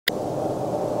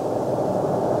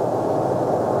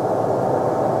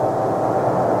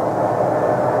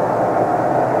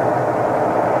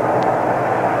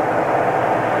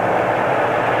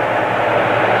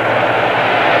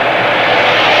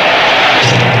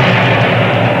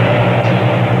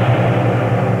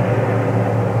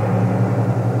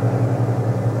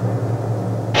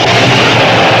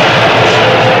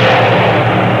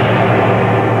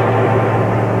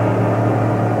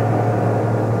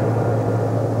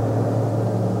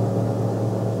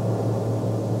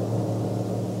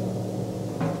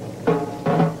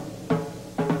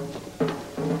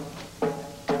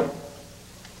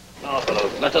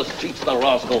Teach the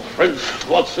rascal French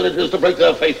what sin it is to break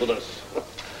their faith with us.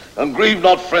 And grieve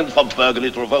not, friends, for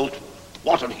Burgundy's revolt.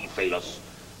 What did he fail us?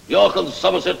 York and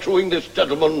Somerset, true English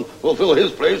gentlemen, will fill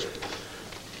his place.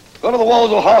 Go to the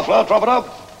walls of Harfleur, trumpeter.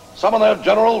 Summon their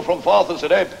general from Forth and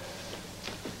Sinden.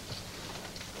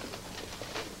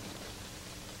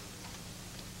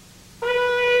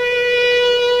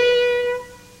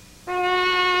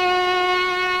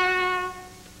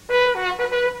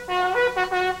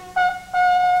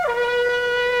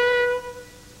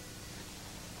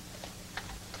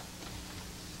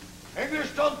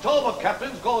 English John Talbot,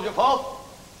 captains, calls you forth.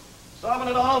 Summon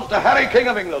in arms to Harry, King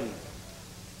of England.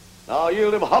 Now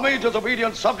yield him homage as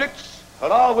obedient subjects,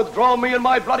 and I'll withdraw me and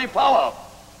my bloody power.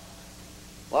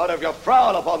 But if you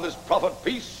frown upon this proffered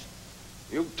peace,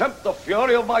 you tempt the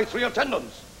fury of my three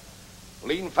attendants.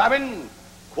 Lean famine,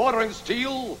 quartering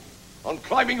steel, and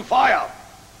climbing fire,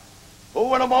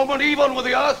 who in a moment, even with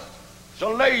the earth,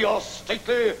 shall lay your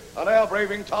stately and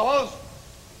air-braving towers.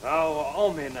 Thou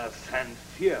ominous and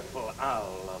fearful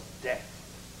owl of death,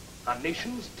 our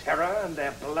nation's terror and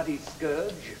their bloody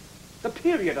scourge, the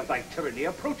period of thy tyranny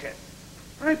approacheth.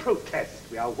 I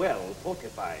protest we are well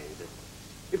fortified.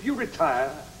 If you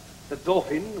retire, the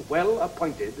Dauphine, well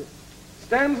appointed,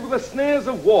 stands with the snares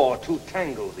of war to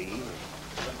tangle thee.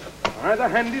 On either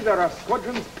handy there are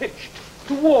squadrons pitched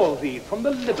to wall thee from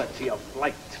the liberty of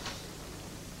flight.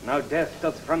 Now death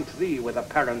doth front thee with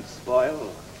apparent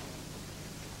spoil.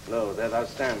 Lo, there thou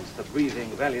standst, the breathing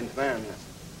valiant man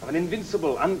of an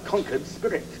invincible, unconquered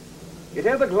spirit. Yet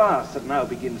ere the glass that now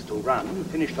begins to run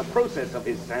finish the process of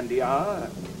his sandy hour,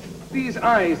 these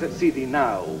eyes that see thee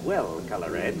now, well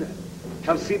colored,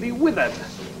 shall see thee withered,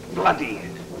 bloody,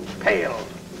 pale,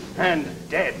 and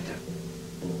dead.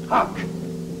 Hark!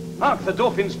 Hark, the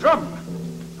Dauphine's drum!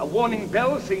 A warning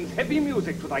bell sings heavy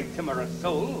music to thy timorous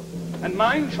soul, and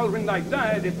mine shall ring thy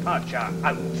dire departure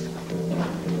out.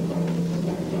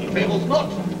 He fables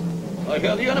not. I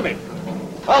hear the enemy.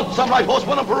 Out some light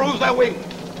horsemen and peruse their wings.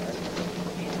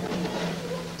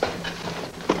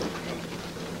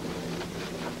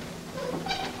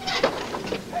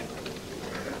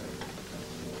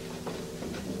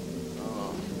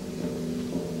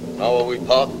 Now are we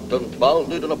parked and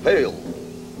bounded in a pale,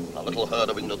 a little herd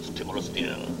of England's timorous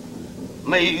deer,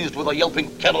 mazed with a yelping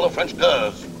kennel of French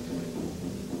curs.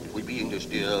 If we be English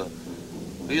deer,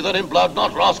 be then in blood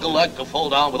not rascal-like to fall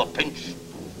down with a pinch,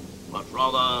 but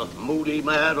rather moody,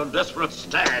 mad, and desperate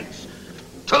stags,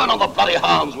 turn on the bloody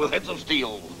hounds with heads of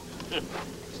steel.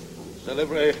 Sell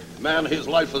every man his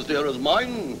life as dear as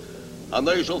mine, and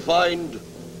they shall find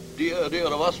dear, dear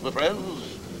of us, my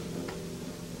friends.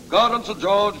 God and St.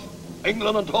 George,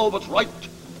 England and Talbot's right,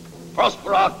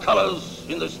 prosper our colours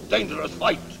in this dangerous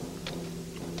fight.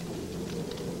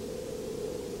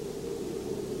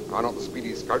 Are not the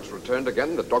speedy scouts returned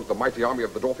again that dogged the mighty army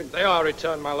of the Dauphin? They are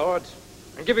returned, my lord.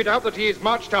 And give it out that he is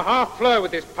marched to Harfleur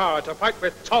with his power to fight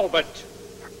with Talbot.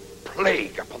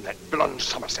 Plague upon that villain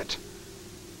Somerset,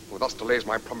 who thus delays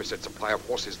my promised supply of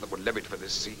horses that were levied for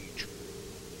this siege.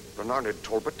 Renowned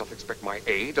Talbot doth expect my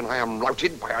aid, and I am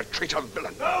routed by a traitor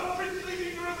villain. Thou princely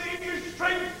leader of the English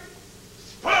strength,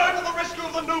 spur to the rescue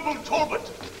of the noble Talbot.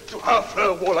 To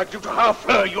Harfleur, warlike, to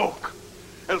Harfleur, York.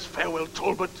 Else farewell,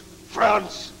 Talbot,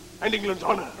 France, and England's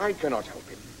honour. I cannot help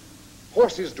him.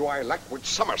 Horses do I lack which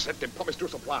Somerset did promise to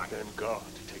supply. Then God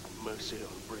take mercy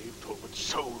on brave Talbot's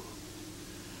soul,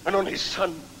 and on his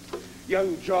son,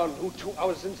 young John, who 2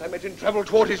 hours since I met in travel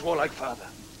toward his warlike father.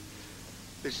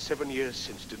 This 7 years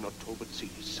since did not Talbot see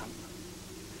his son,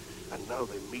 and now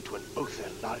they meet when both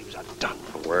their lives are done.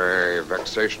 Away,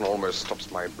 vexation almost stops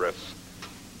my breath.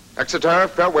 Exeter,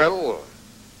 farewell.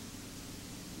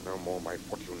 No more my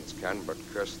fortunes can but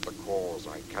curse the cause.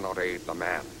 I cannot aid the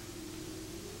man.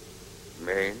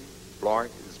 Maine, Blois,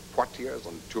 Poitiers,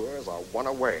 and Tours are won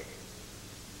away.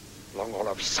 Long all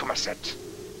of Somerset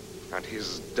and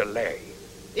his delay.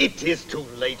 It is too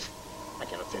late. I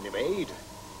cannot send him aid.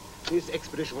 This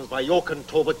expedition was by York and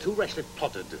Talbot too rashly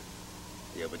plotted.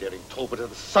 The overdaring Talbot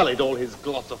hath sullied all his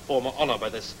gloss of former honour by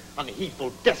this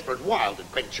unheedful, desperate, wild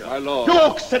adventure. My lord.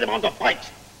 York set him on to fight,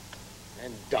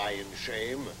 and die in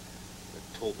shame.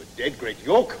 The Talbot dead, great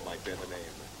York might bear the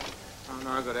name.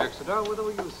 Now, good Exeter, whither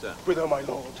were you, sir? Whither, my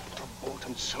lord, a bought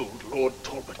and sold Lord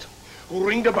Talbot, who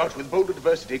ringed about with bold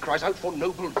adversity, cries out for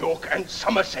noble York and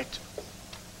Somerset.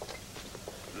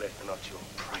 Let not your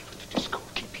private discord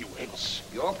keep you hence.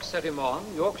 York set him on.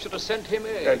 York should have sent him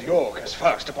aid. And York, as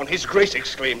fast upon his grace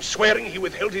exclaimed, swearing he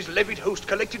withheld his levied host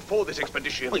collected for this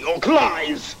expedition. Well, York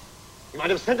lies. He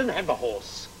might have sent an amber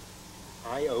horse.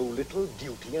 I owe little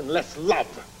duty and less love,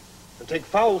 and take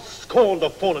foul scorn to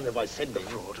fall on him by sending. The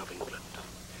fraud of England.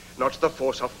 Not the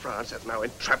force of France hath now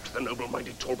entrapped the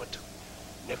noble-minded Talbot.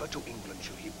 Never to England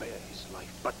shall he bear his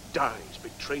life, but dies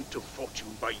betrayed to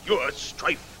fortune by your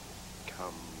strife.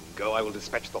 Come, go, I will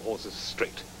dispatch the horses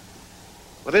straight.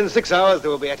 Within 6 hours, they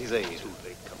will be at his aid. Too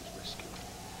late comes rescue.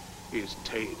 He is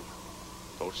ta'en,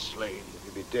 or slain.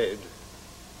 If he be dead,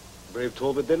 brave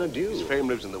Talbot, then adieu. His fame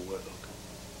lives in the world.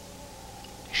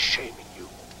 Shame in you.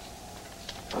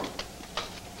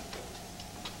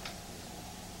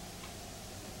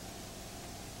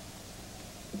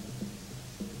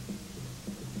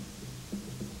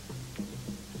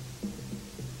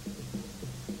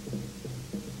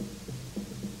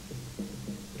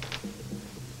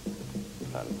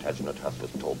 Plantagenet hath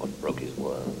with Talbot broke his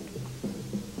word,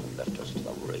 and left us to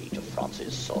the rage of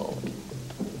France's sword.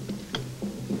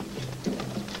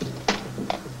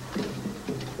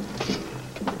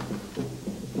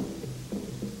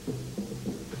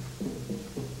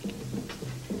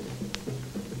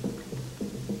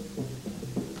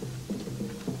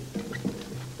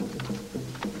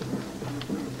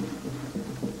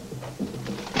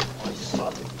 My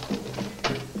son,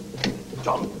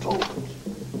 John Talbot.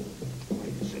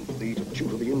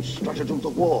 To the instratagems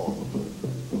of war,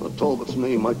 that Talbot's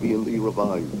name might be in thee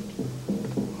revived.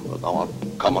 But thou art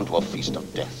come unto a feast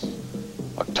of death,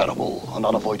 a terrible and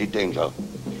unavoided danger.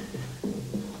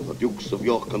 The Dukes of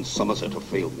York and Somerset have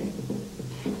failed me.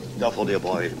 Therefore, dear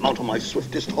boy, mount on my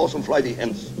swiftest horse and fly thee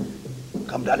hence.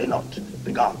 Come dally not,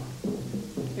 begone.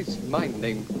 Is my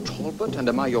name Talbot, and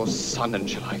am I your son, and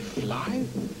shall I fly?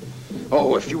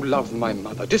 Oh, if you love my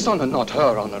mother, dishonor not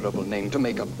her honorable name to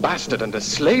make a bastard and a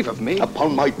slave of me.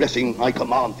 Upon my blessing, I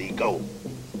command thee, go.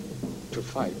 To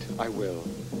fight, I will,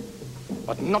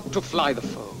 but not to fly the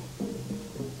foe.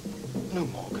 No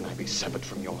more can I be severed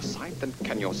from your sight than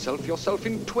can yourself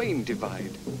in twain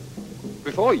divide.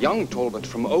 Before young Talbot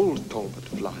from old Talbot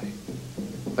fly,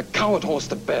 the coward horse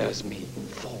that bears me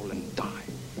fall and die.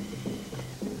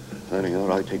 Then here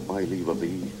I take my leave of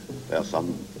thee, fair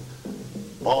son,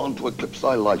 born to eclipse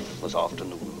thy life this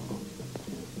afternoon.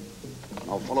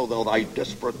 Now follow thou thy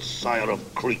desperate sire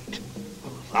of Crete,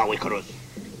 thou Icarus.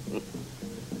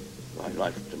 Thy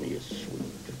life to me is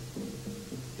sweet.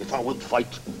 If thou wilt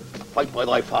fight, fight by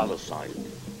thy father's side,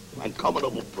 and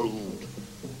commandable brood,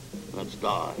 let's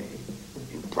die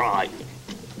in pride.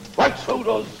 Fight,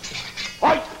 soldiers,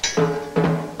 fight!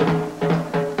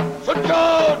 St.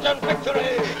 George and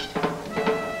victory!